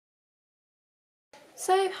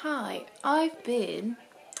So hi, I've been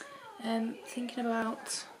thinking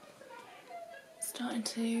about starting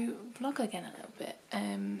to vlog again a little bit.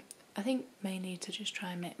 I think mainly to just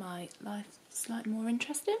try and make my life slightly more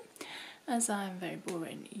interesting, as I'm very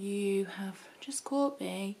boring. You have just caught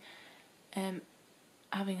me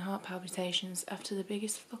having heart palpitations after the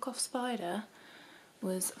biggest fuck off spider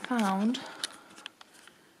was found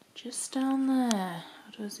just down there.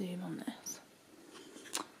 How do I zoom on this?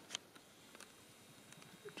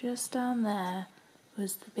 Just down there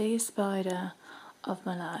was the biggest spider of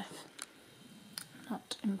my life.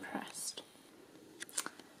 Not impressed.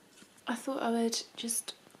 I thought I would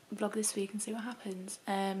just vlog this week and see what happens.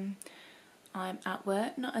 I'm at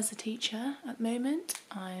work, not as a teacher at the moment.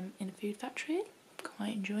 I'm in a food factory,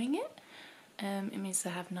 quite enjoying it. It means I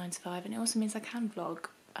have 9 to 5, and it also means I can vlog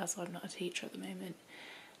as I'm not a teacher at the moment.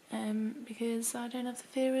 Because I don't have the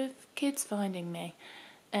fear of kids finding me.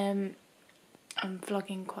 I'm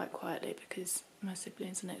vlogging quite quietly because my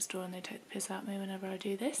siblings are next door and they take the piss out of me whenever I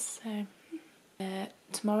do this. So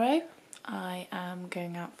tomorrow I am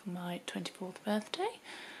going out for my 24th birthday.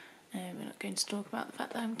 We're not going to talk about the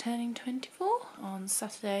fact that I'm turning 24. On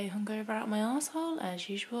Saturday, hungover out my arsehole as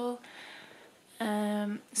usual.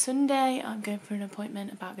 Sunday I'm going for an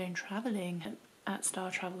appointment about going travelling at Star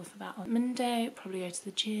Travel for that. On Monday probably go to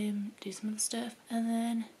the gym, do some other stuff, and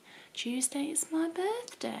then Tuesday is my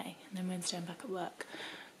birthday, and then Wednesday I'm back at work.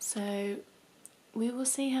 So we will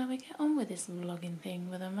see how we get on with this vlogging thing,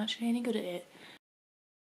 whether I'm actually any good at it.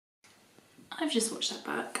 I've just watched that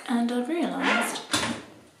back and I've realised,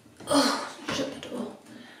 shut the door,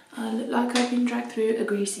 I look like I've been dragged through a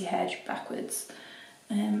greasy hedge backwards.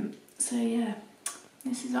 So yeah,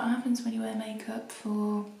 this is what happens when you wear makeup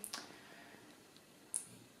for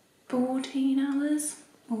 14 hours.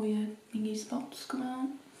 All your thingy spots come out.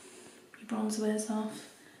 Bronzer wears off.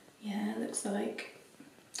 Yeah, it looks like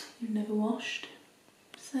you've never washed.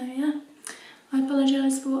 So yeah, I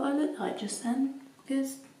apologise for what I looked like just then,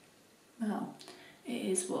 because, well, it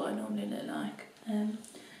is what I normally look like. Don't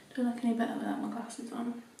look any better without my glasses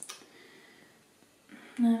on.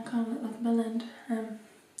 No, I kind of look like a bellend.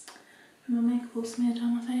 My makeup all smeared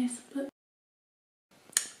down my face. But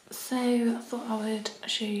so I thought I would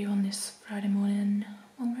show you on this Friday morning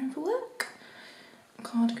what I'm wearing for work. A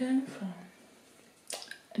cardigan from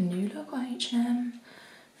a new look at H&M.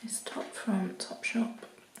 This top from Topshop,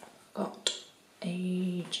 got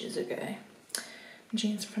ages ago.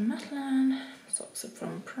 Jeans from Matalan, socks are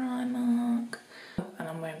from Primark, and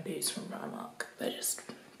I'm wearing boots from Primark. They're just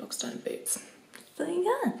box standard boots. So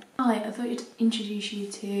yeah. Hi, I thought I'd introduce you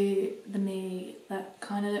to the me that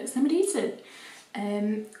kind of looks semi-decent.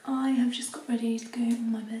 I have just got ready to go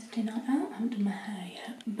on my birthday night out. I haven't done my hair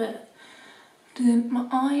yet, but done my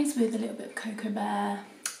eyes with a little bit of Cocoa Bear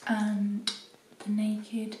and the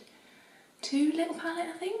Naked 2 little palette,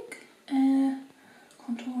 I think.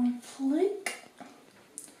 Contour and Flick.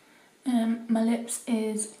 My lips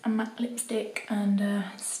is a matte lipstick and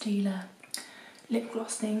a Stila lip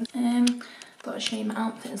gloss thing. Thought I'd show you my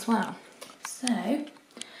outfit as well. So,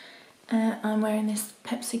 I'm wearing this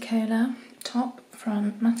Pepsi Cola top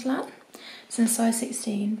from Matalan. It's in a size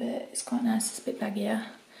 16, but it's quite nice. It's a bit baggier.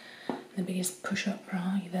 The biggest push-up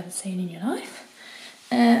bra you've ever seen in your life.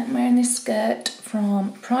 I'm wearing this skirt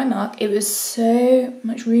from Primark. It was so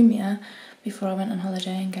much roomier before I went on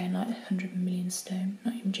holiday and gained like 100 million stone,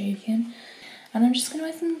 not even joking. And I'm just going to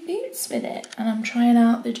wear some boots with it. And I'm trying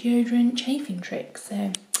out the deodorant chafing trick,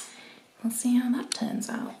 so we'll see how that turns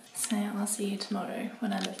out. So I'll see you tomorrow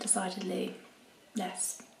when I look decidedly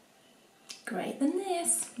less great than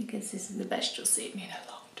this, because this is the best you'll see me in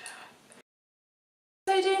a long time.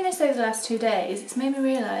 So doing this over the last 2 days, it's made me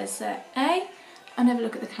realise that A, I never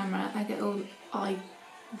look at the camera, I get all eye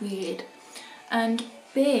weird, and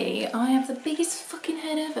B, I have the biggest fucking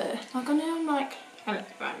head ever. Like, I know I'm like, I look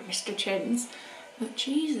like Mr. Chins, but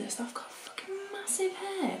Jesus, I've got a fucking massive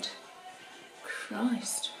head.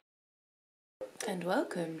 Christ. And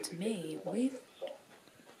welcome to me with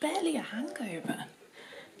barely a hangover,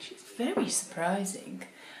 which is very surprising.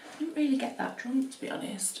 I didn't really get that drunk, to be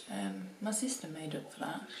honest. My sister made up for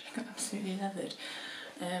that. She got absolutely leathered.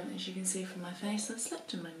 As you can see from my face, I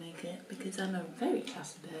slept in my makeup because I'm a very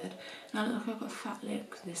classy bird. And I look like I've got a fat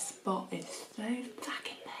lip because this spot is so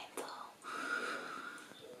fucking painful.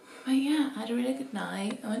 But yeah, I had a really good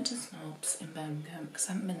night. I went to Snobs in Birmingham because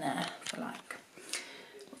I haven't been there for like,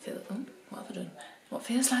 what have I done? What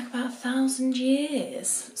feels like about 1,000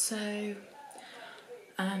 years. So,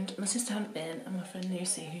 and my sister hadn't been, and my friend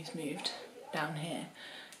Lucy, who's moved down here,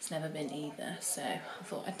 has never been either, so I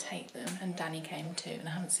thought I'd take them, and Danny came too, and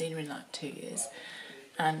I haven't seen her in like 2 years,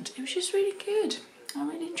 and it was just really good. I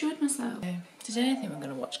really enjoyed myself. Today I think we're going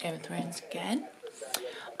to watch Game of Thrones again.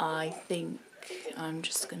 I think I'm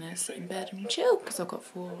just going to sit in bed and chill because I've got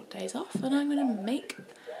 4 days off and I'm going to make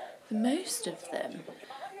the most of them.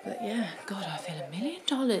 But yeah, God, I feel $1 million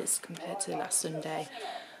compared to last Sunday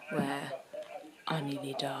where I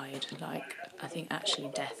nearly died. Like, I think actually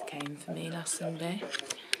death came for me last Sunday.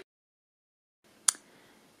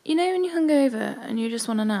 You know when you're hungover and you just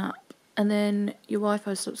want a nap and then your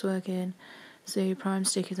Wi-Fi stops working, so your Prime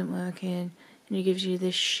stick isn't working and it gives you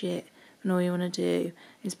this shit and all you want to do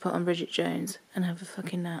is put on Bridget Jones and have a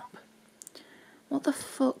fucking nap. What the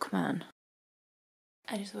fuck, man?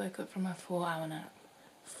 I just woke up from a 4-hour nap.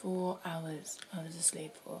 4 hours I was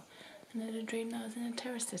asleep for. And I had a dream that I was in a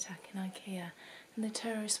terrorist attack in IKEA and the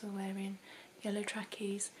terrorists were wearing yellow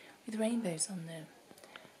trackies with rainbows on them.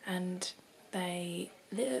 And they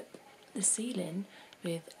lit up the ceiling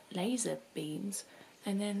with laser beams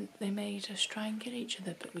and then they made us try and kill each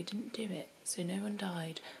other, but we didn't do it, so no one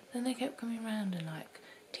died. Then they kept coming around and like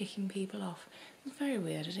ticking people off. It was very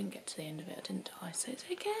weird. I didn't get to the end of it. I didn't die, so it's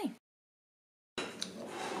okay.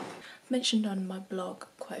 I've mentioned on my blog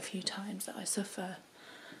quite a few times that I suffer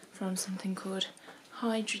from something called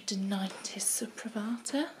hidradenitis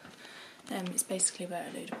suppurata. It's basically where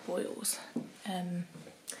a load of boils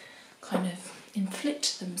kind of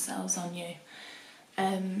inflict themselves on you,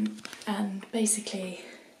 and basically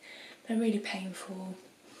they're really painful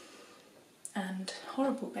and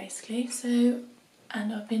horrible basically. So,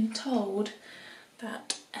 and I've been told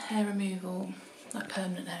that hair removal, like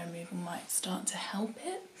permanent hair removal, might start to help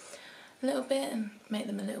it a little bit and make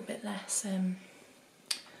them a little bit less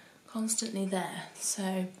constantly there.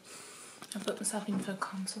 So I've booked myself in for a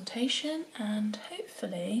consultation and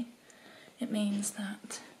hopefully it means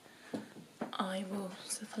that I will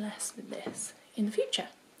suffer less with this in the future,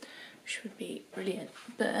 which would be brilliant.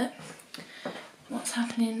 But what's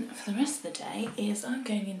happening for the rest of the day is I'm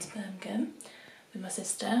going into Birmingham with my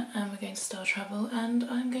sister and we're going to Star Travel and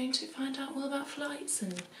I'm going to find out all about flights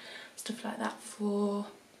and stuff like that for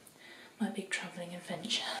my big travelling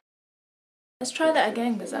adventure. Let's try that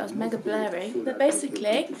again because that was mega blurry, but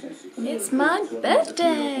basically it's my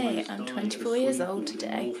birthday! I'm 24 years old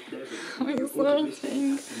today. How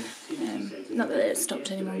exciting! Not that it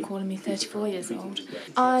stopped anyone calling me 34 years old.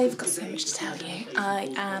 I've got so much to tell you.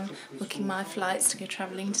 I am booking my flights to go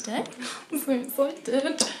travelling today. I'm so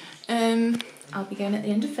excited. I'll be going at the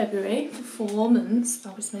end of February for 4 months.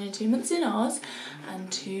 I'll be spending 2 months in Oz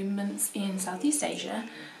and 2 months in Southeast Asia,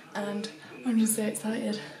 and I'm just so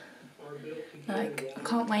excited. Like, I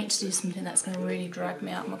can't wait to do something that's going to really drag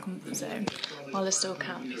me out of my comfort zone while I still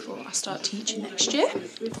can before I start teaching next year.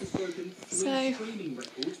 So,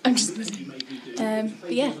 I'm just buzzing.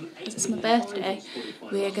 But yeah, as it's my birthday,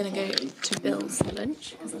 we are going to go to Bill's for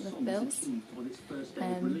lunch, because I love Bill's.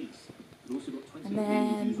 And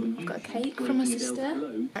then I've got a cake from my sister.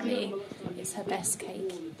 Apparently it's her best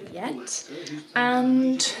cake yet.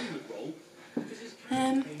 And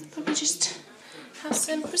probably just have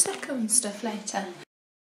some Prosecco and stuff later.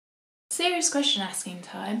 Serious question asking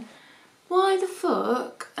time. Why the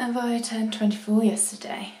fuck have I turned 24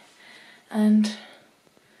 yesterday? And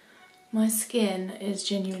my skin is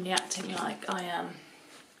genuinely acting like I am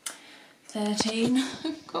 13.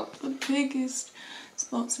 I've got the biggest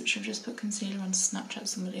spots, which I've just put concealer on to Snapchat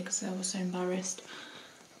somebody because I was so embarrassed.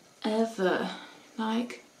 Ever.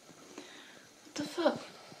 Like, what the fuck?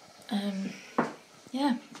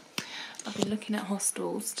 Yeah. I've been looking at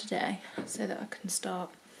hostels today so that I can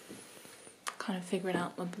start kind of figuring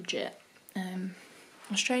out my budget.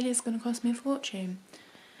 Australia's going to cost me a fortune.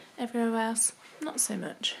 Everywhere else, not so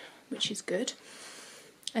much, which is good.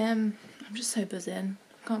 I'm just so buzzing.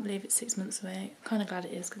 I can't believe it's 6 months away. I'm kind of glad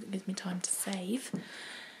it is because it gives me time to save.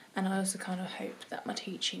 And I also kind of hope that my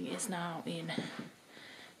teaching is now in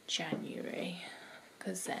January,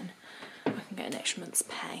 because then I can get an extra month's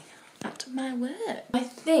pay at my work. I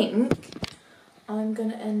think I'm going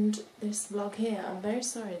to end this vlog here. I'm very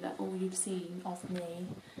sorry that all you've seen of me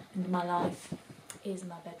and my life is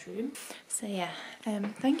my bedroom. So yeah,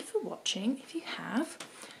 thank you for watching if you have.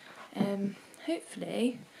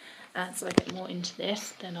 Hopefully as I get more into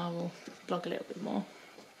this then I will vlog a little bit more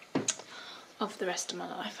of the rest of my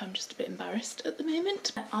life. I'm just a bit embarrassed at the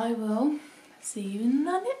moment. I will see you in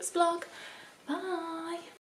the next vlog. Bye!